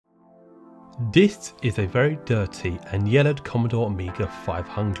This is a very dirty and yellowed Commodore Amiga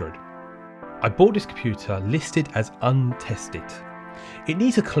 500. I bought this computer listed as untested. It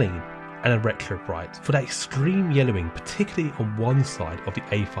needs a clean and a retro bright for that extreme yellowing, particularly on one side of the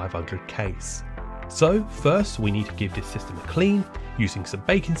A500 case. So first we need to give this system a clean using some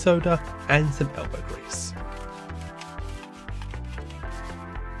baking soda and some elbow grease.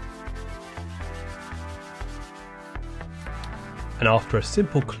 And after a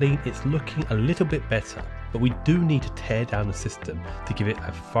simple clean, it's looking a little bit better, but we do need to tear down the system to give it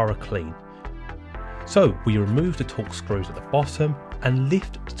a thorough clean. So we remove the torque screws at the bottom and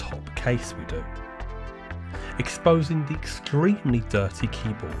lift the top case we do, exposing the extremely dirty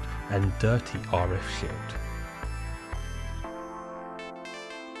keyboard and dirty RF shield.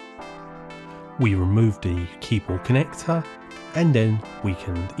 We remove the keyboard connector and then we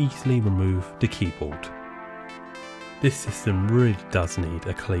can easily remove the keyboard. This system really does need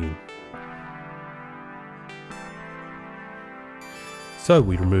a clean. So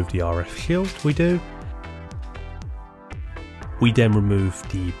we remove the RF shield, we then remove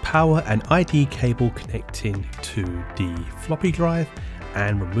the power and ID cable connecting to the floppy drive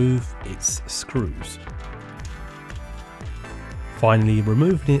and remove its screws. Finally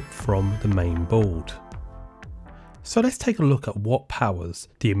removing it from the main board. So let's take a look at what powers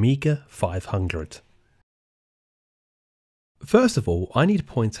the Amiga 500. First of all, I need to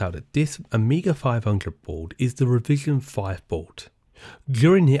point out that this Amiga 500 board is the revision 5 board.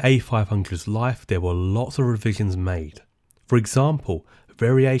 During the A500's life, there were lots of revisions made. For example,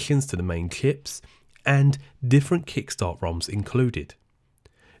 variations to the main chips and different kickstart ROMs included.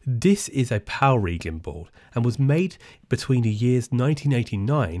 This is a PAL region board and was made between the years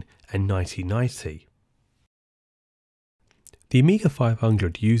 1989 and 1990. The Amiga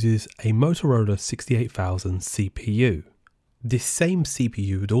 500 uses a Motorola 68000 CPU. This same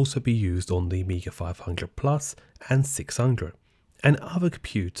CPU would also be used on the Amiga 500 Plus and 600 and other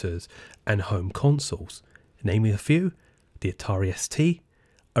computers and home consoles, naming a few: the Atari ST,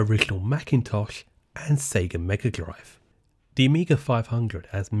 original Macintosh and Sega Mega Drive. The Amiga 500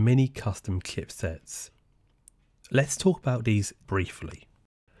 has many custom chipsets. Let's talk about these briefly.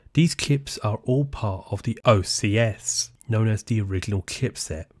 These chips are all part of the OCS, known as the original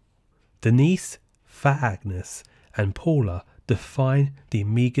chipset. Denise, Fat Agnes and Paula define the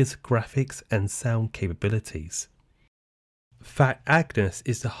Amiga's graphics and sound capabilities. Fat Agnes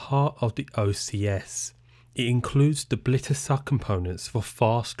is the heart of the OCS. It includes the blitter subcomponents for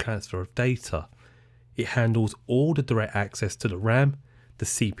fast transfer of data. It handles all the direct access to the RAM, the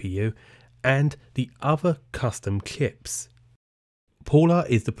CPU, and the other custom chips. Paula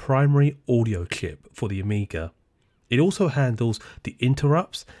is the primary audio chip for the Amiga. It also handles the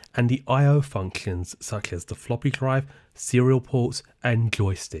interrupts and the I/O functions such as the floppy drive, serial ports and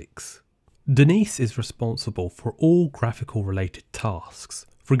joysticks. Denise is responsible for all graphical related tasks,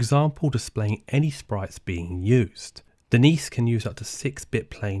 for example displaying any sprites being used. Denise can use up to 6-bit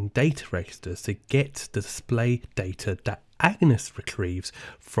plain data registers to get the display data that Agnes retrieves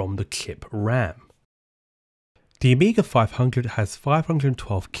from the chip RAM. The Amiga 500 has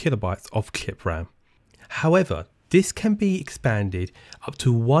 512 kilobytes of chip RAM. However, this can be expanded up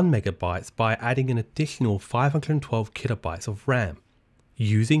to 1 megabyte by adding an additional 512 kilobytes of RAM,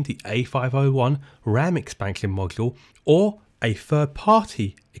 using the A501 RAM expansion module or a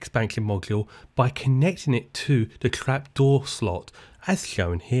third-party expansion module by connecting it to the trapdoor slot as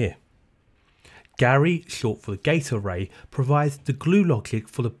shown here. Gary, short for the gate array, provides the glue logic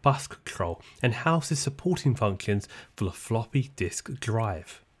for the bus control and houses supporting functions for the floppy disk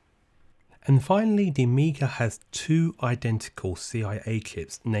drive. And finally, the Amiga has 2 identical CIA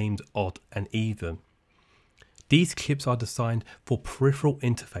chips named Odd and Even. These chips are designed for peripheral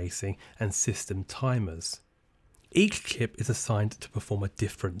interfacing and system timers. Each chip is assigned to perform a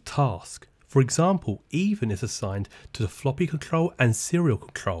different task. For example, Even is assigned to the floppy control and serial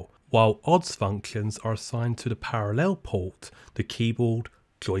control, while Odd's functions are assigned to the parallel port, the keyboard,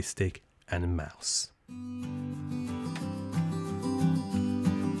 joystick and mouse.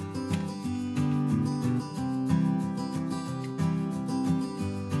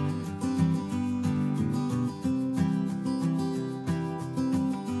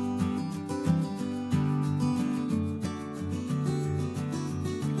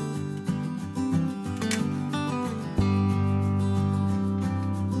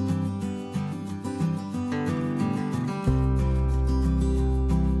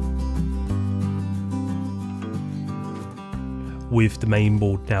 With the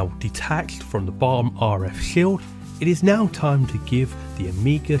mainboard now detached from the bottom RF shield, it is now time to give the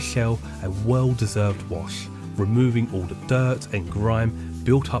Amiga shell a well-deserved wash, removing all the dirt and grime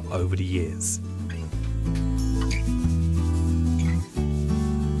built up over the years.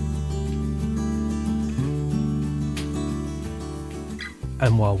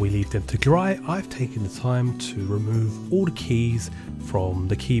 And while we leave them to dry, I've taken the time to remove all the keys from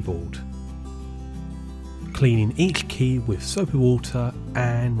the keyboard, cleaning each key with soapy water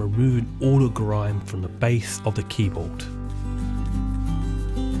and removing all the grime from the base of the keyboard.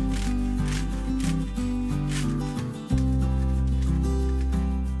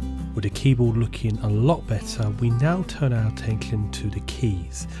 With the keyboard looking a lot better, we now turn our attention to the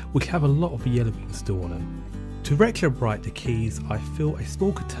keys, which have a lot of yellowing still on them. To recalibrate the keys, I fill a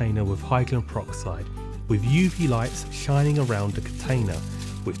small container with hydrogen peroxide with UV lights shining around the container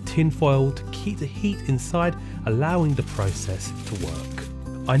with tin foil to keep the heat inside, allowing the process to work.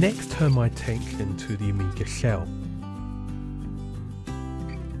 I next turn my attention to the Amiga shell.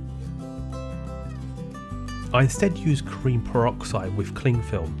 I instead use cream peroxide with cling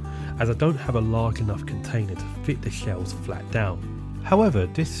film, as I don't have a large enough container to fit the shells flat down. However,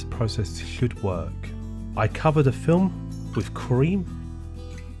 this process should work. I cover the film with cream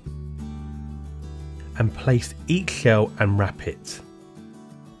and place each shell and wrap it.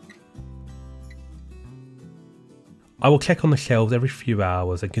 I will check on the shells every few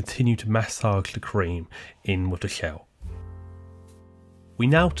hours and continue to massage the cream in with the shell. We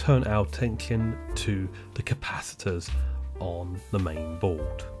now turn our attention to the capacitors on the main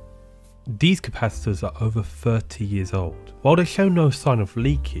board. These capacitors are over 30 years old. While they show no sign of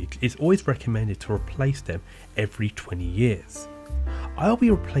leakage, it's always recommended to replace them every 20 years. I'll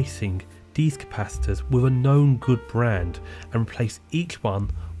be replacing these capacitors with a known good brand and replace each one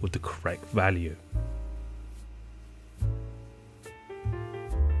with the correct value.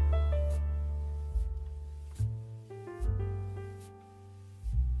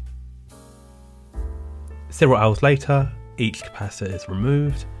 Several hours later, each capacitor is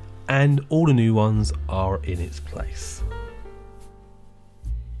removed and all the new ones are in its place.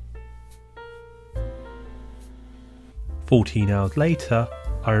 "14 hours later,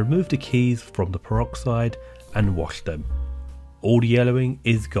 I remove the keys from the peroxide and wash them. All the yellowing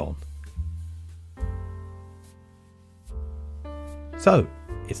is gone. So,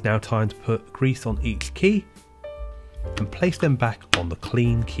 it's now time to put grease on each key and place them back on the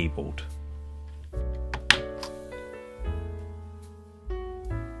clean keyboard.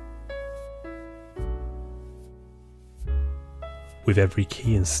 With every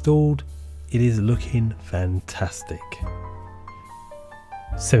key installed, it is looking fantastic.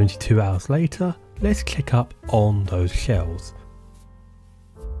 72 hours later, let's check up on those shells.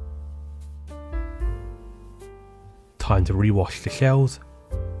 Time to rewash the shells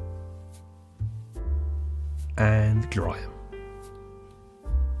and dry them.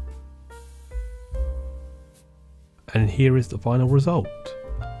 And here is the final result.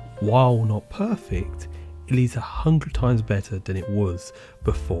 While not perfect, it is 100 times better than it was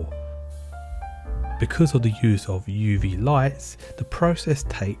before. Because of the use of UV lights, the process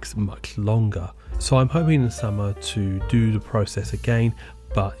takes much longer. So I'm hoping in the summer to do the process again,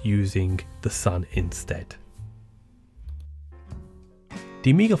 but using the sun instead.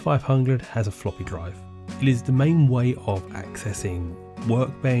 The Amiga 500 has a floppy drive. It is the main way of accessing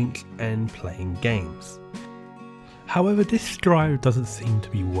Workbench and playing games. However, this drive doesn't seem to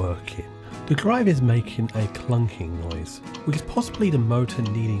be working. The drive is making a clunking noise, which is possibly the motor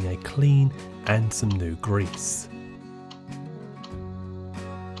needing a clean and some new grease.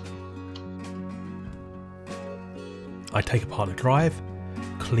 I take apart the drive,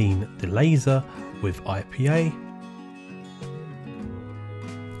 clean the laser with IPA,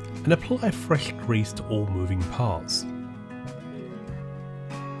 and apply fresh grease to all moving parts.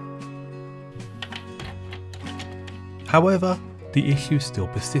 However, the issue still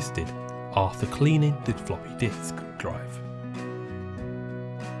persisted after cleaning the floppy disk drive.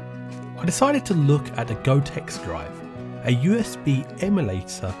 I decided to look at the Gotex drive, a USB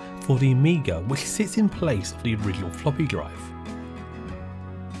emulator for the Amiga which sits in place of the original floppy drive.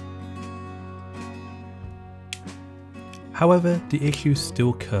 However, the issue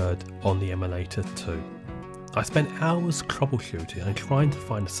still occurred on the emulator too. I spent hours troubleshooting and trying to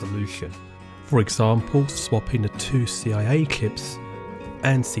find a solution. For example, swapping the two CIA clips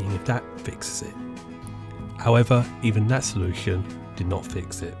and seeing if that fixes it. However, even that solution did not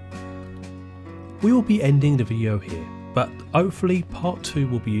fix it. We will be ending the video here, but hopefully part 2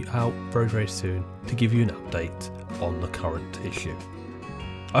 will be out very soon to give you an update on the current issue.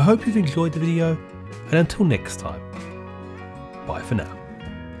 I hope you've enjoyed the video, and until next time, bye for now.